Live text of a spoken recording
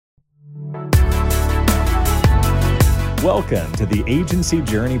Welcome to the Agency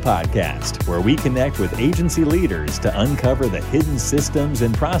Journey Podcast, where we connect with agency leaders to uncover the hidden systems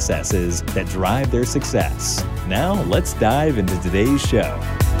and processes that drive their success. Now, let's dive into today's show.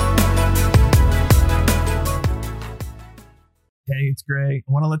 Hey, it's Gray.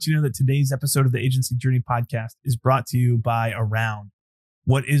 I want to let you know that today's episode of the Agency Journey Podcast is brought to you by Around.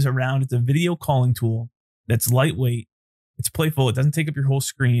 What is Around? It's a video calling tool that's lightweight. It's playful. It doesn't take up your whole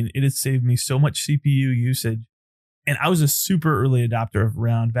screen. It has saved me so much CPU usage. And I was a super early adopter of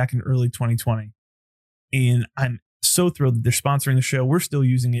Around back in early 2020. And I'm so thrilled that they're sponsoring the show. We're still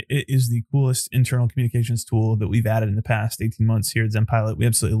using it. It is the coolest internal communications tool that we've added in the past 18 months here at ZenPilot. We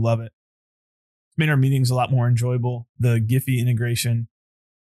absolutely love it. It's made our meetings a lot more enjoyable. The Giphy integration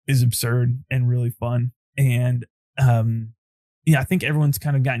is absurd and really fun. And I think everyone's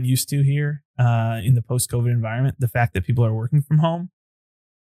kind of gotten used to here in the post-COVID environment, the fact that people are working from home.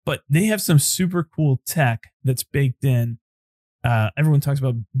 But they have some super cool tech that's baked in. Everyone talks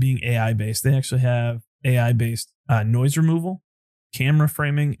about being AI-based. They actually have AI-based noise removal, camera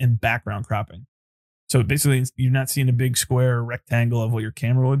framing, and background cropping. So basically, you're not seeing a big square or rectangle of what your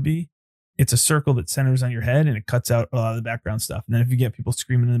camera would be. It's a circle that centers on your head, and it cuts out a lot of the background stuff. And then if you get people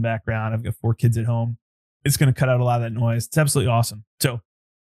screaming in the background, I've got 4 kids at home, it's going to cut out a lot of that noise. It's absolutely awesome. So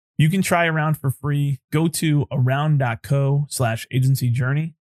you can try Around for free. Go to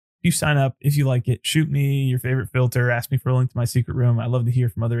around.co/agencyjourney. If you sign up, if you like it, shoot me your favorite filter, ask me for a link to my secret room. I love to hear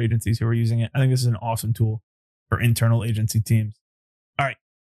from other agencies who are using it. I think this is an awesome tool for internal agency teams. All right,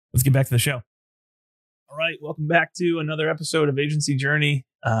 let's get back to the show. All right, welcome back to another episode of Agency Journey.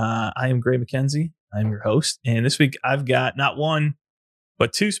 I am Gray McKenzie. I'm your host. And this week I've got not one,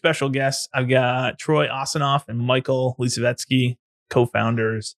 but 2 special guests. I've got Troy Osinoff and Michael Lisavetsky,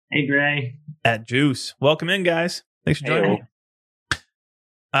 co-founders. Hey, Gray. At Juice. Welcome in, guys. Thanks for joining me.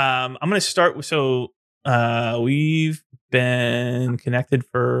 I'm going to start with, we've been connected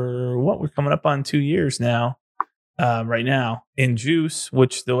for we're coming up on 2 years now, right now in Juice,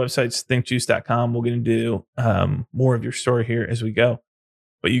 which the website's thinkjuice.com. We'll get into more of your story here as we go.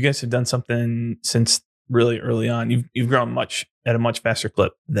 But you guys have done something since really early on. You've grown at a much faster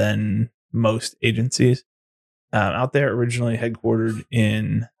clip than most agencies out there. Originally headquartered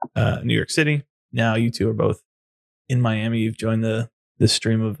in New York City. Now you two are both in Miami. You've joined the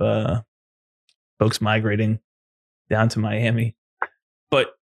stream of folks migrating down to Miami.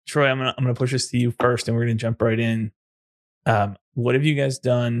 But Troy, I'm gonna push this to you first, and we're gonna jump right in. What have you guys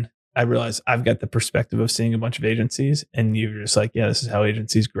done? I realize I've got the perspective of seeing a bunch of agencies, and you're just like, yeah, this is how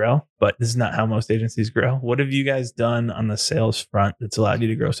agencies grow. But this is not how most agencies grow. What have you guys done on the sales front that's allowed you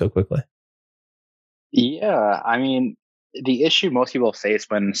to grow so quickly? Yeah, I mean, the issue most people face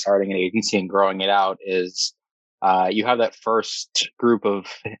when starting an agency and growing it out is you have that first group of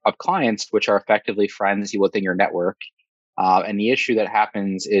clients, which are effectively friends within your network. And the issue that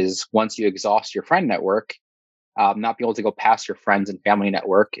happens is once you exhaust your friend network, not being able to go past your friends and family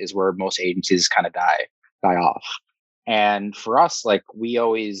network is where most agencies kind of die off. And for us, we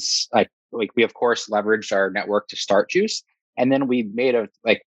always we of course leveraged our network to start Juice, and then we made a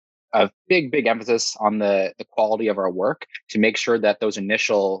big emphasis on the quality of our work to make sure that those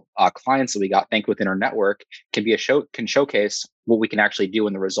initial clients that we got within our network can showcase what we can actually do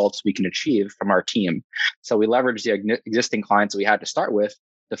and the results we can achieve from our team. So we leveraged the existing clients that we had to start with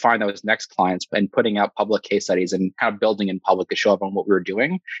to find those next clients and putting out public case studies and kind of building in public to show everyone what we were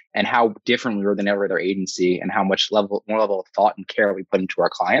doing and how different we were than every other agency and how much more level of thought and care we put into our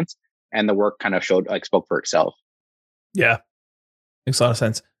clients. And the work kind of spoke for itself. Yeah, makes a lot of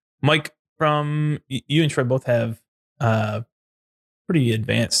sense. Mike, from you and Troy both have pretty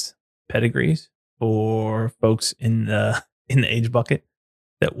advanced pedigrees for folks in the age bucket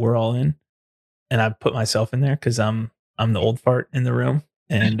that we're all in, and I put myself in there because I'm the old fart in the room,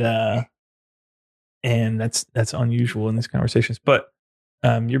 and that's unusual in these conversations. But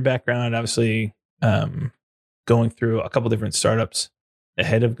your background, obviously, going through a couple different startups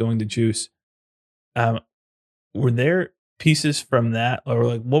ahead of going to Juice, were there pieces from that,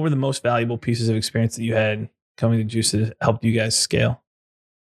 or what were the most valuable pieces of experience that you had coming to Juice that helped you guys scale?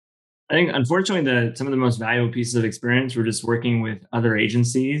 I think, unfortunately, some of the most valuable pieces of experience were just working with other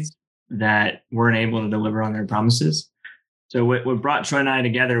agencies that weren't able to deliver on their promises. So what brought Troy and I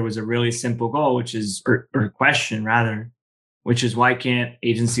together was a really simple goal, or question rather, which is why can't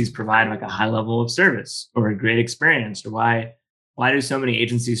agencies provide a high level of service or a great experience, or why do so many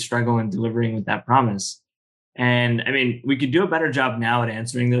agencies struggle in delivering with that promise? And I mean, we could do a better job now at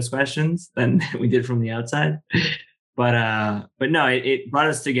answering those questions than we did from the outside. But no, it brought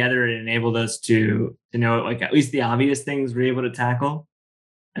us together. It enabled us to know at least the obvious things we're able to tackle.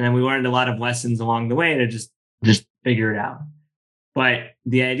 And then we learned a lot of lessons along the way to just figure it out. But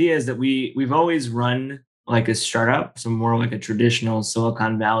the idea is that we've always run like a startup, so more like a traditional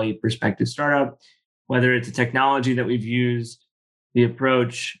Silicon Valley perspective startup, whether it's a technology that we've used, the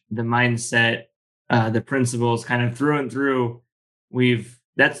approach, the mindset, the principles, kind of through and through.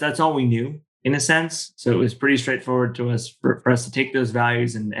 That's all we knew in a sense. So it was pretty straightforward to us for us to take those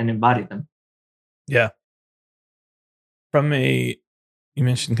values and embody them. Yeah. You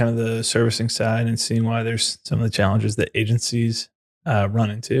mentioned kind of the servicing side and seeing why there's some of the challenges that agencies run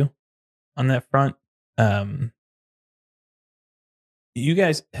into on that front. You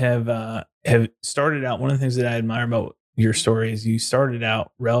guys have started out. One of the things that I admire about your story is you started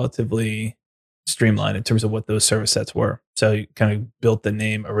out relatively streamlined in terms of what those service sets were. So you kind of built the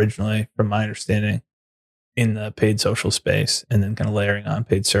name originally, from my understanding, in the paid social space, and then kind of layering on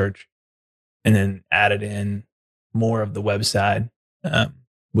paid search, and then added in more of the web side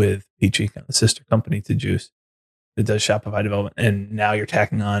with Peachy, kind of the sister company to Juice, that does Shopify development. And now you're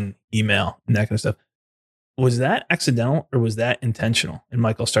tacking on email and that kind of stuff. Was that accidental or was that intentional? And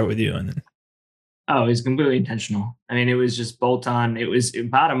Mike, I'll start with you. And then, oh, it's completely intentional. I mean, it was just bolt on. It was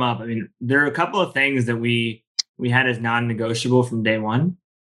bottom up. I mean, there are a couple of things that we had as non-negotiable from day one,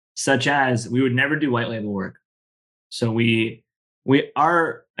 such as we would never do white label work. So we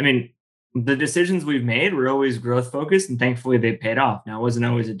are. I mean, the decisions we've made were always growth focused, and thankfully they paid off. Now, it wasn't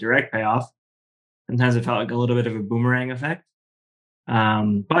always a direct payoff. Sometimes it felt like a little bit of a boomerang effect.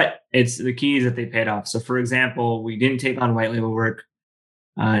 But it's the key is that they paid off. So, for example, we didn't take on white label work.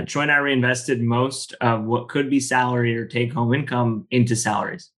 Troy and I reinvested most of what could be salary or take home income into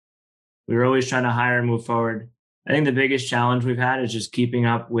salaries. We were always trying to hire and move forward. I think the biggest challenge we've had is just keeping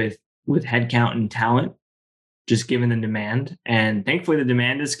up with headcount and talent, just given the demand. And thankfully the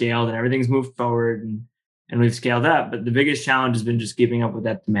demand has scaled and everything's moved forward and we've scaled up. But the biggest challenge has been just keeping up with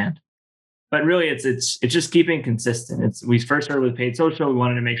that demand. But really, it's just keeping consistent. We first started with paid social. We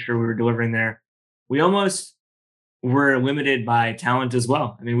wanted to make sure we were delivering there. We almost were limited by talent as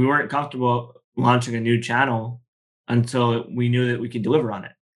well. I mean, we weren't comfortable launching a new channel until we knew that we could deliver on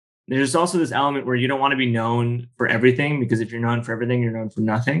it. There's also this element where you don't want to be known for everything, because if you're known for everything, you're known for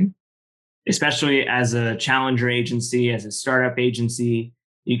nothing. Especially as a challenger agency, as a startup agency,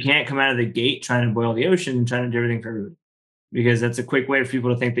 you can't come out of the gate trying to boil the ocean and trying to do everything for everybody, because that's a quick way for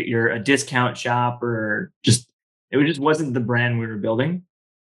people to think that you're a discount shop or it just wasn't the brand we were building.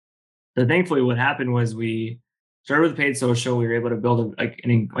 So thankfully what happened was we started with paid social. We were able to build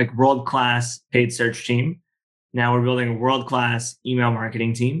a world-class paid search team. Now we're building a world-class email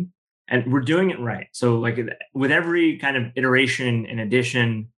marketing team, and we're doing it right. So like with every kind of iteration and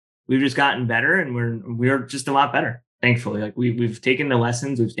addition, we've just gotten better, and we're just a lot better. Thankfully, like we've taken the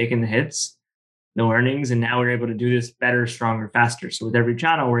lessons, we've taken the hits, the learnings, and now we're able to do this better, stronger, faster. So with every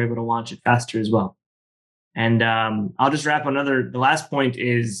channel, we're able to launch it faster as well. And I'll just wrap the last point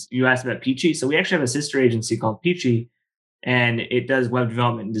is you asked about Peachy. So we actually have a sister agency called Peachy, and it does web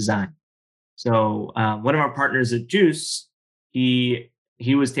development and design. So one of our partners at Juice, he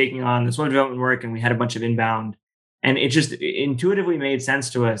was taking on this web development work, and we had a bunch of inbound, and it just intuitively made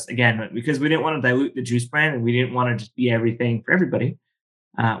sense to us, again, because we didn't want to dilute the Juice brand, and we didn't want to just be everything for everybody.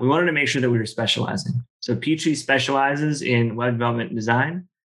 We wanted to make sure that we were specializing. So Peachy specializes in web development and design.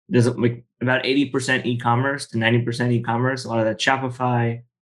 There's like about 80% e-commerce to 90% e-commerce, a lot of that Shopify,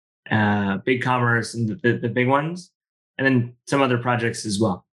 BigCommerce, and the big ones, and then some other projects as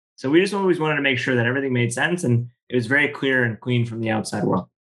well. So we just always wanted to make sure that everything made sense and it was very clear and clean from the outside world.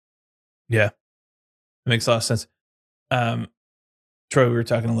 Yeah, that makes a lot of sense. Troy, we were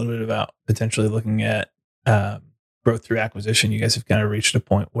talking a little bit about potentially looking at growth through acquisition. You guys have kind of reached a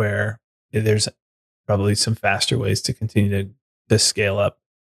point where there's probably some faster ways to continue to scale up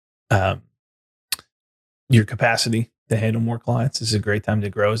your capacity to handle more clients. This is a great time to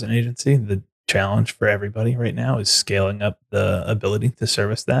grow as an agency. The challenge for everybody right now is scaling up the ability to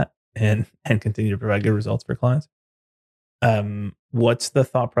service that and continue to provide good results for clients. What's the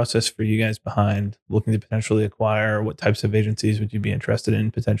thought process for you guys behind looking to potentially acquire? What types of agencies would you be interested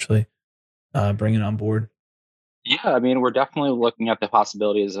in potentially bringing on board? Yeah, I mean, we're definitely looking at the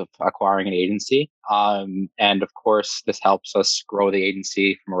possibilities of acquiring an agency. And of course, this helps us grow the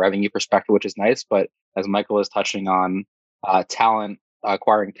agency from a revenue perspective, which is nice. But as Michael is touching on,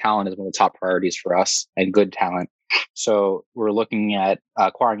 acquiring talent is one of the top priorities for us, and good talent. So we're looking at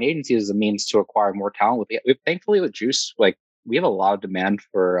acquiring agencies as a means to acquire more talent. Thankfully, with Juice, we have a lot of demand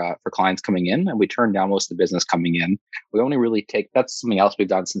for clients coming in, and we turn down most of the business coming in. We only really that's something else we've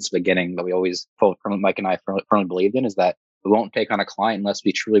done since the beginning that we always, Mike and I firmly believed in, is that we won't take on a client unless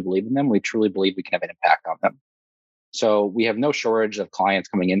we truly believe in them. We truly believe we can have an impact on them. So we have no shortage of clients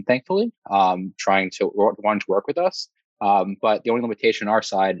coming in, thankfully, wanting to work with us. But the only limitation on our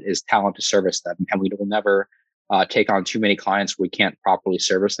side is talent to service them, and we will never take on too many clients where we can't properly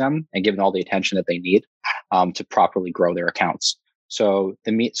service them and give them all the attention that they need to properly grow their accounts. So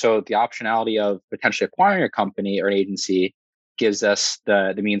the optionality of potentially acquiring a company or an agency gives us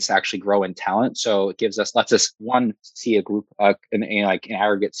the means to actually grow in talent. So it lets us one, see a group in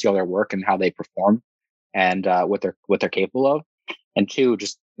aggregate, see all their work and how they perform and what they're capable of, and two,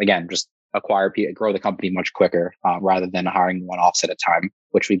 just acquire people, grow the company much quicker rather than hiring one-offs at a time,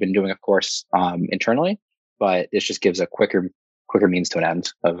 which we've been doing, of course, internally. But this just gives a quicker means to an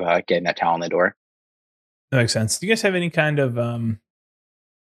end of getting that talent in the door. That makes sense. Do you guys have any kind of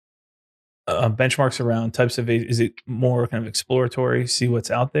benchmarks around types of? Is it more kind of exploratory, see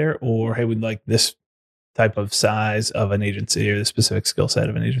what's out there, or hey, we'd like this type of size of an agency or the specific skill set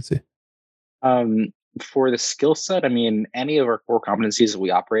of an agency? For the skill set, I mean, any of our core competencies that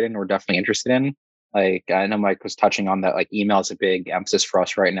we operate in, we're definitely interested in. Like I know Mike was touching on that. Like email is a big emphasis for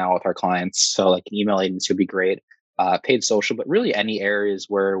us right now with our clients. So like an email agency would be great. Paid social, but really any areas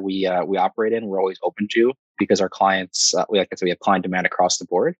where we operate in, we're always open to because our clients, we have client demand across the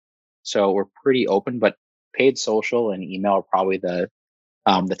board. So we're pretty open. But paid social and email are probably the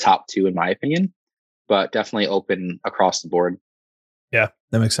top two in my opinion. But definitely open across the board. Yeah,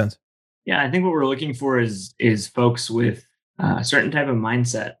 that makes sense. Yeah, I think what we're looking for is folks with a certain type of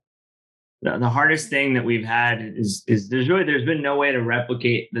mindset. The hardest thing that we've had is there's been no way to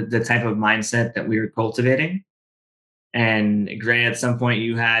replicate the type of mindset that we were cultivating. And Gray, at some point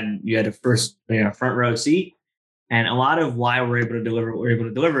you had a front row seat, and a lot of why we're able to deliver what we're able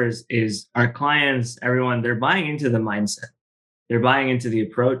to deliver is our clients, everyone, they're buying into the mindset. They're buying into the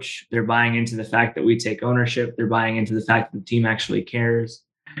approach. They're buying into the fact that we take ownership. They're buying into the fact that the team actually cares.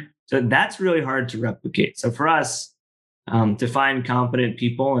 So that's really hard to replicate. So for us, to find competent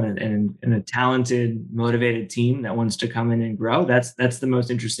people and a talented, motivated team that wants to come in and grow, that's the most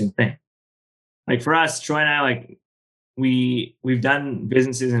interesting thing. Like for us, Troy and I, we've done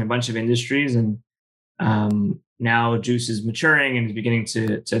businesses in a bunch of industries, and now Juice is maturing and is beginning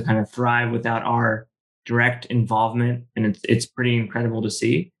to kind of thrive without our direct involvement, and it's pretty incredible to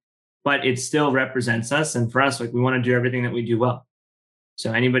see. But it still represents us, and for us, we want to do everything that we do well.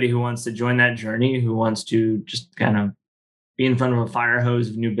 So anybody who wants to join that journey, who wants to just kind of be in front of a fire hose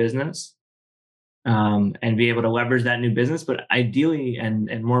of new business, and be able to leverage that new business, but ideally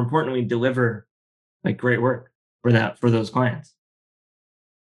and more importantly, deliver great work for those clients.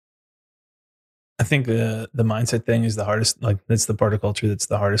 I think the mindset thing is the hardest. That's the part of culture that's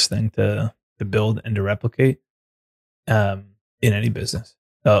the hardest thing to build and to replicate in any business.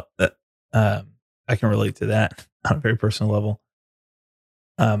 So I can relate to that on a very personal level.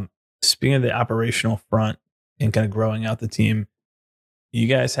 Speaking of the operational front and kind of growing out the team, you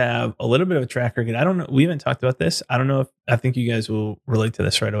guys have a little bit of a track record. I don't know. We haven't talked about this. I don't know I think you guys will relate to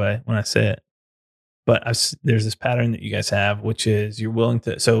this right away when I say it, but there's this pattern that you guys have, which is you're willing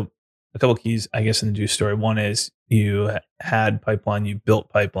to, so a couple of keys, I guess, in the Juice story. One is you had pipeline, you built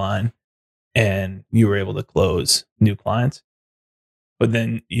pipeline, and you were able to close new clients, but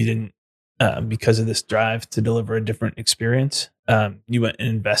then you didn't, because of this drive to deliver a different experience, you went and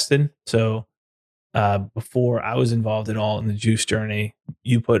invested. So before I was involved at all in the Juice journey,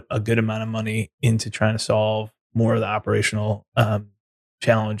 you put a good amount of money into trying to solve more of the operational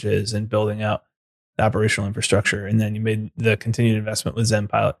challenges and building out the operational infrastructure. And then you made the continued investment with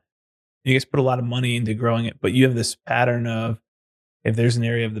ZenPilot. You guys put a lot of money into growing it, but you have this pattern of, if there's an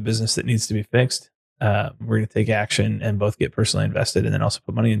area of the business that needs to be fixed, we're going to take action and both get personally invested and then also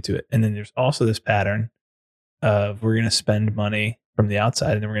put money into it. And then there's also this pattern of we're going to spend money from the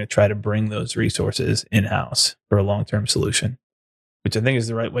outside and then we're going to try to bring those resources in-house for a long-term solution, which I think is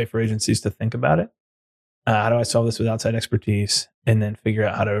the right way for agencies to think about it. How do I solve this with outside expertise and then figure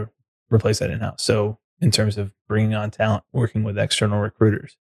out how to replace that in-house? So in terms of bringing on talent, working with external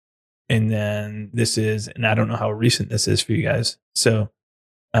recruiters. And then and I don't know how recent this is for you guys. So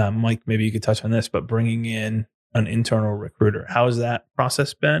Mike, maybe you could touch on this, but bringing in an internal recruiter, how has that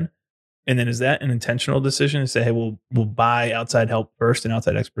process been? And then is that an intentional decision to say, hey, we'll buy outside help first and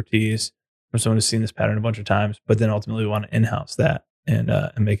outside expertise from someone who's seen this pattern a bunch of times, but then ultimately we want to in-house that and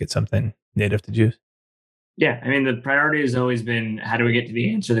make it something native to Juice? Yeah, I mean, the priority has always been, how do we get to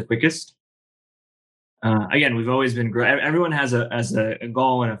the answer the quickest? Again, we've always been growth. Everyone has a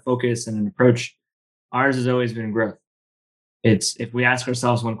goal and a focus and an approach. Ours has always been growth. It's, if we ask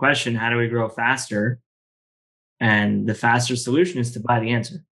ourselves one question, how do we grow faster? And the faster solution is to buy the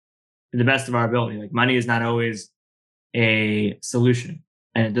answer to the best of our ability. Money is not always a solution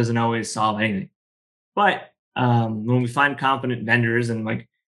and it doesn't always solve anything. But when we find competent vendors and like,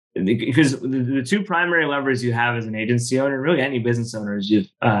 because the two primary levers you have as an agency owner, really any business owner, is you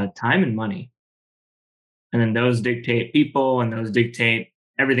have time and money. And then those dictate people and those dictate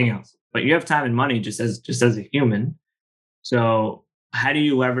everything else. But you have time and money just as a human. So how do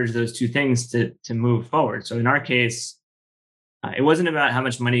you leverage those two things to move forward? So in our case, it wasn't about how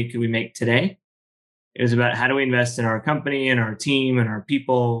much money could we make today. It was about how do we invest in our company and our team and our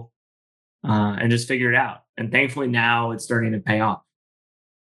people, and just figure it out. And thankfully now it's starting to pay off.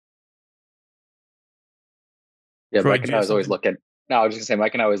 Yeah, Mike and I always look at. No, I was just gonna say,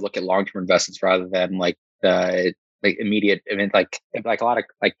 Mike and I always look at long-term investments rather than like immediate. I mean, like a lot of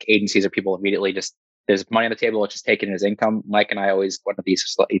like agencies or people immediately just there's money on the table, it's just taken as income. Mike and I always one of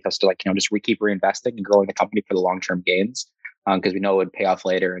these ethos to like just keep reinvesting and growing the company for the long-term gains, because we know it would pay off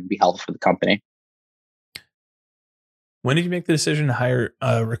later and be helpful for the company. When did you make the decision to hire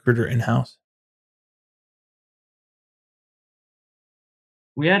a recruiter in-house?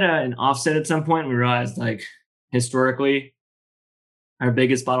 We had an offset at some point. We realized like historically, our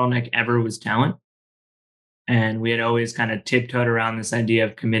biggest bottleneck ever was talent. And we had always kind of tiptoed around this idea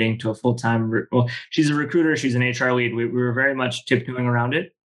of committing to a full-time, well, she's a recruiter, she's an HR lead. We were very much tiptoeing around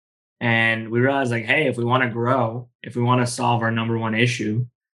it. And we realized like, hey, if we want to grow, if we want to solve our number one issue,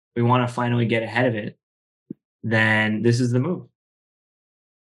 we want to finally get ahead of it, then this is the move.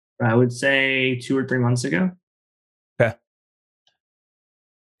 I would say 2 or 3 months ago. Okay.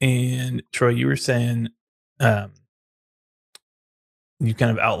 And Troy, you were saying you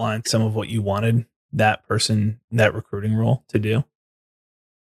kind of outlined some of what you wanted that person, that recruiting role to do.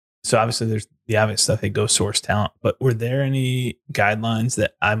 So obviously there's the obvious stuff, they go source talent, but were there any guidelines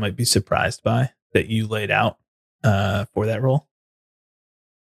that I might be surprised by that you laid out for that role?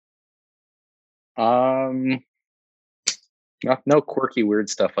 No quirky, weird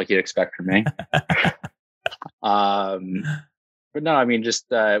stuff like you'd expect from me. But no, I mean, just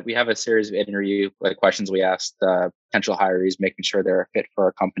we have a series of interview questions we asked potential hirees, making sure they're a fit for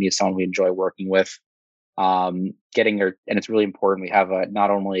our company, someone we enjoy working with. And it's really important. We have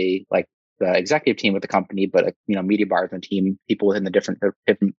not only like the executive team with the company, but media buyers on the team, people within the different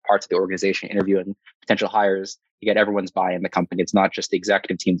parts of the organization interviewing potential hires to get everyone's buy-in in the company. It's not just the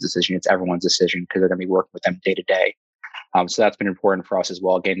executive team's decision; it's everyone's decision because they're going to be working with them day to day. So that's been important for us as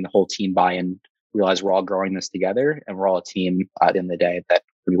well, getting the whole team buy-in. Realize we're all growing this together and we're all a team at the end of the day that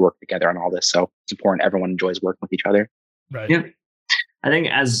we work together on all this. So it's important everyone enjoys working with each other. Right. Yeah. I think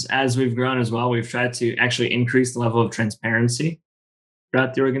as we've grown as well, we've tried to actually increase the level of transparency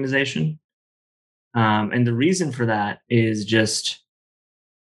throughout the organization. And the reason for that is just,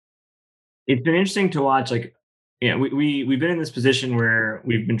 it's been interesting to watch. Like, we've been in this position where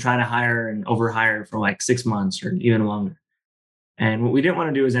we've been trying to hire and overhire for like 6 months or even longer. And what we didn't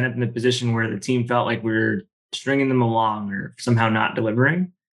want to do is end up in the position where the team felt like we were stringing them along or somehow not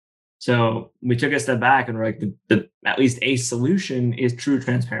delivering. So we took a step back and we're like, the at least a solution is true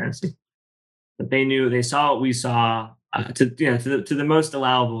transparency. But they saw what we saw to the most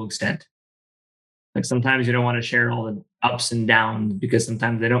allowable extent. Like sometimes you don't want to share all the ups and downs because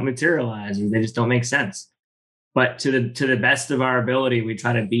sometimes they don't materialize or they just don't make sense. But to the best of our ability, we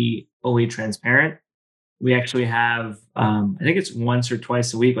try to be fully transparent. We actually have, I think it's once or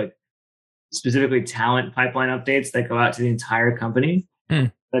twice a week, like specifically talent pipeline updates that go out to the entire company.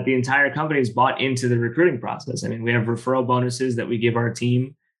 That the entire company is bought into the recruiting process. I mean, we have referral bonuses that we give our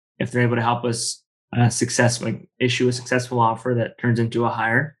team if they're able to help us issue a successful offer that turns into a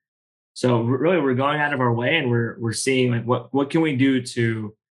hire. So really, we're going out of our way and we're seeing like what can we do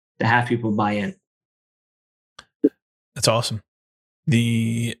to have people buy in. That's awesome.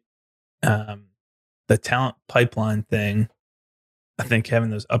 The talent pipeline thing, I think having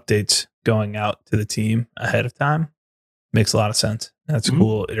those updates going out to the team ahead of time makes a lot of sense. That's a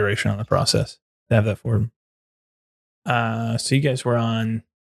cool iteration on the process to have that for them. So you guys were on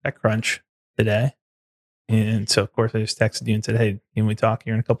TechCrunch today. And so, of course, I just texted you and said, hey, can we talk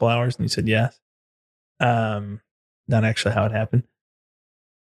here in a couple hours? And you said yes. Not actually how it happened.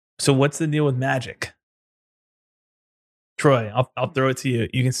 So what's the deal with Magic? Troy, I'll throw it to you.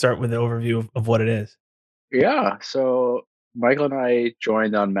 You can start with the overview of what it is. Yeah. So Michael and I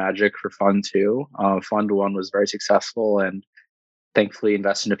joined on Magic for Fund 2. Fund 1 was very successful and thankfully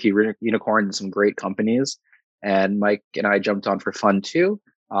invested in a few unicorns and some great companies. And Mike and I jumped on for Fund 2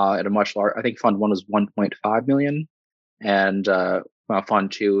 at a much larger, I think Fund 1 was 1.5 million. And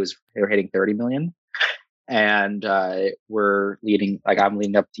Fund 2 they were hitting 30 million. And we're leading, I'm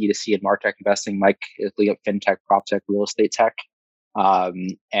leading up D2C and MarTech investing. Mike is leading up FinTech, PropTech, real estate tech.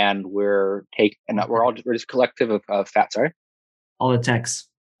 And we're just a collective of sorry? All the techs.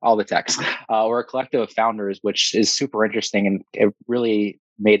 all the techs. We're a collective of founders, which is super interesting, and it really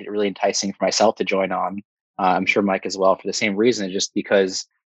made it really enticing for myself to join on. I'm sure Mike as well, for the same reason, just because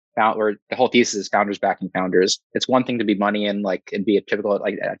or the whole thesis is founders backing founders. It's one thing to be money in, like, and be a typical,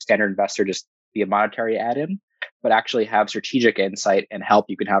 like, a standard investor, just be a monetary add-in, but actually have strategic insight and help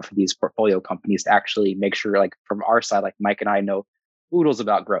you can have for these portfolio companies to actually make sure, like, from our side, like Mike and I know oodles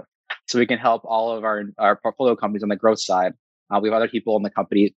about growth. So we can help all of our portfolio companies on the growth side. We have other people in the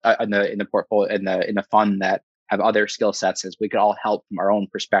company, in the portfolio, in the fund, that have other skill sets, as we could all help from our own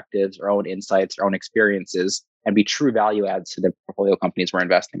perspectives, our own insights, our own experiences, and be true value adds to the portfolio companies we're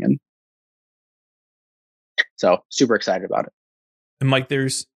investing in. So super excited about it. And Mike,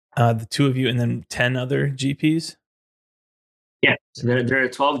 there's the two of you and then 10 other GPs. Yeah, so there are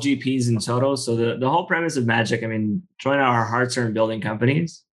 12 GPs in total. So the whole premise of Magic, I mean, Troy and I, our hearts are in building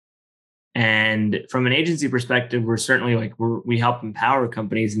companies. And from an agency perspective, we're certainly like, we help empower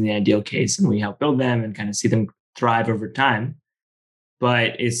companies in the ideal case, and we help build them and kind of see them thrive over time.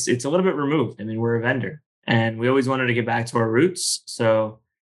 But it's a little bit removed. I mean, we're a vendor, and we always wanted to get back to our roots. So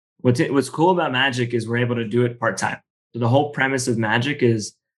what's cool about Magic is we're able to do it part-time. So the whole premise of Magic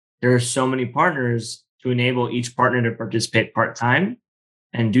is there are so many partners to enable each partner to participate part-time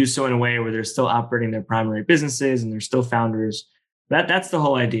and do so in a way where they're still operating their primary businesses and they're still founders. That's the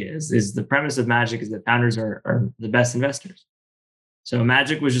whole idea. Is the premise of Magic is that founders are the best investors. So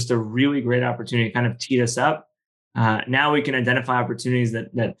Magic was just a really great opportunity to kind of teed us up. Now we can identify opportunities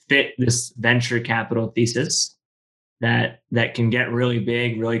that fit this venture capital thesis that can get really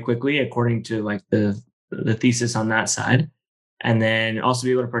big really quickly according to like the thesis on that side, and then also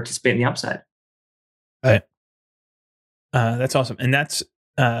be able to participate in the upside. Right. That's awesome. And that's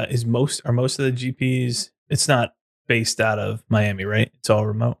are most of the GPs, it's not based out of Miami, right? It's all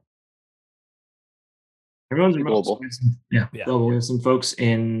remote. Everyone's remote. Global. Yeah. Global. We have some folks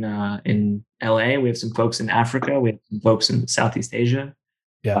in LA. We have some folks in Africa. We have some folks in Southeast Asia.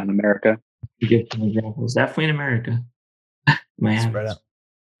 Yeah. In America. To give some examples. Definitely in America. Miami. Spread out.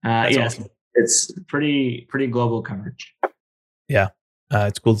 Yes. Awesome. It's pretty global coverage. Yeah.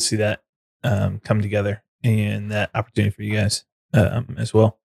 It's cool to see that come together and that opportunity for you guys as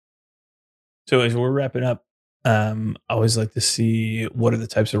well. So as we're wrapping up, I always like to see what are the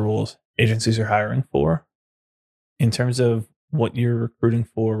types of roles agencies are hiring for. In terms of what you're recruiting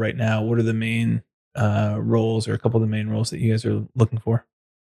for right now, what are the main roles, or a couple of the main roles that you guys are looking for?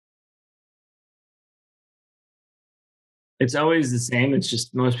 It's always the same. It's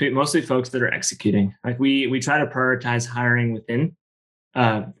just mostly folks that are executing. Like we try to prioritize hiring within,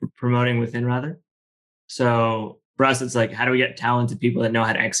 promoting within rather. So for us, it's like, how do we get talented people that know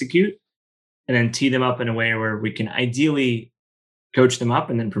how to execute, and then tee them up in a way where we can ideally coach them up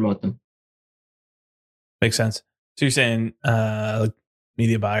and then promote them. Makes sense. So you're saying like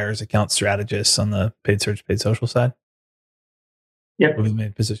media buyers, account strategists on the paid search, paid social side? Yep. Will be the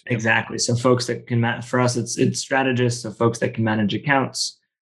main position. Exactly. So folks that can, for us, it's strategists. So folks that can manage accounts,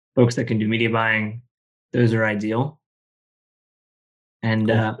 folks that can do media buying, those are ideal. And,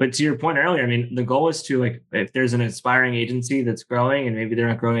 cool. But to your point earlier, I mean, the goal is to, like, if there's an aspiring agency that's growing and maybe they're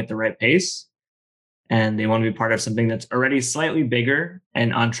not growing at the right pace and they want to be part of something that's already slightly bigger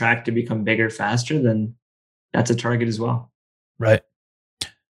and on track to become bigger faster, then that's a target as well. Right.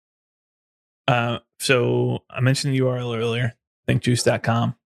 So I mentioned the URL earlier,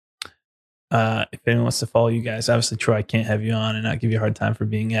 thinkjuice.com. If anyone wants to follow you guys, obviously Troy, I can't have you on and not give you a hard time for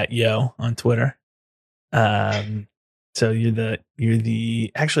being at Yo on Twitter. So you're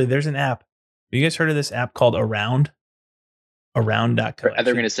the actually there's an app. Have you guys heard of this app called Around? Around.co.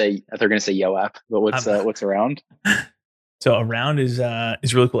 They're going to say Yo app, but what's Around? So Around is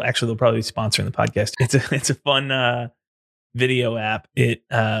really cool. Actually, they'll probably be sponsoring the podcast. It's a fun video app. It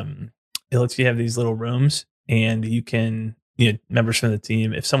lets you have these little rooms, and you can, members from the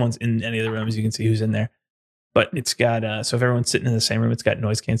team, if someone's in any of the rooms, you can see who's in there. But it's got so if everyone's sitting in the same room, it's got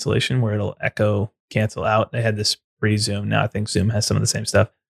noise cancellation where it'll echo cancel out. They had this pre-Zoom. Now I think Zoom has some of the same stuff.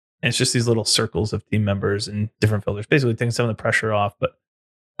 And it's just these little circles of team members and different filters, basically taking some of the pressure off. But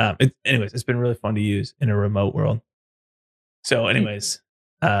anyways, it's been really fun to use in a remote world. So anyways,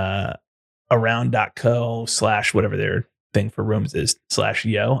 around.co / whatever their thing for rooms is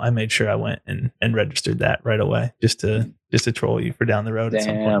 /yo. I made sure I went and registered that right away just to troll you for down the road. At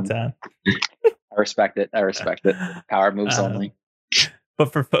some point in time. I respect it. Power moves only.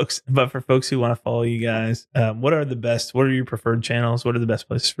 But for folks who want to follow you guys, what are your preferred channels? What are the best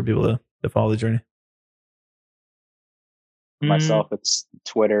places for people to follow the journey? For myself, it's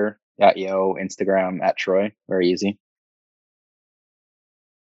Twitter @Yo, Instagram @Troy. Very easy.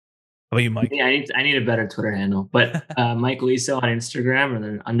 How about you, Mike? Yeah, I need a better Twitter handle, but Mike Liso on Instagram, and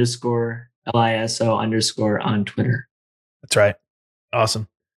then _LISO_ on Twitter. That's right. Awesome.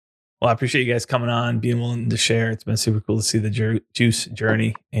 Well, I appreciate you guys coming on, being willing to share. It's been super cool to see the Juice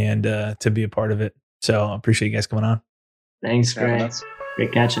journey and to be a part of it. So I appreciate you guys coming on. Thanks, Greg.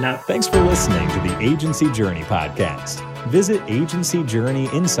 Great catching up. Thanks for listening to the Agency Journey podcast. Visit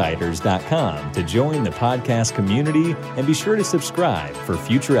agencyjourneyinsiders.com to join the podcast community and be sure to subscribe for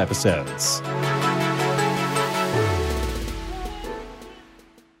future episodes.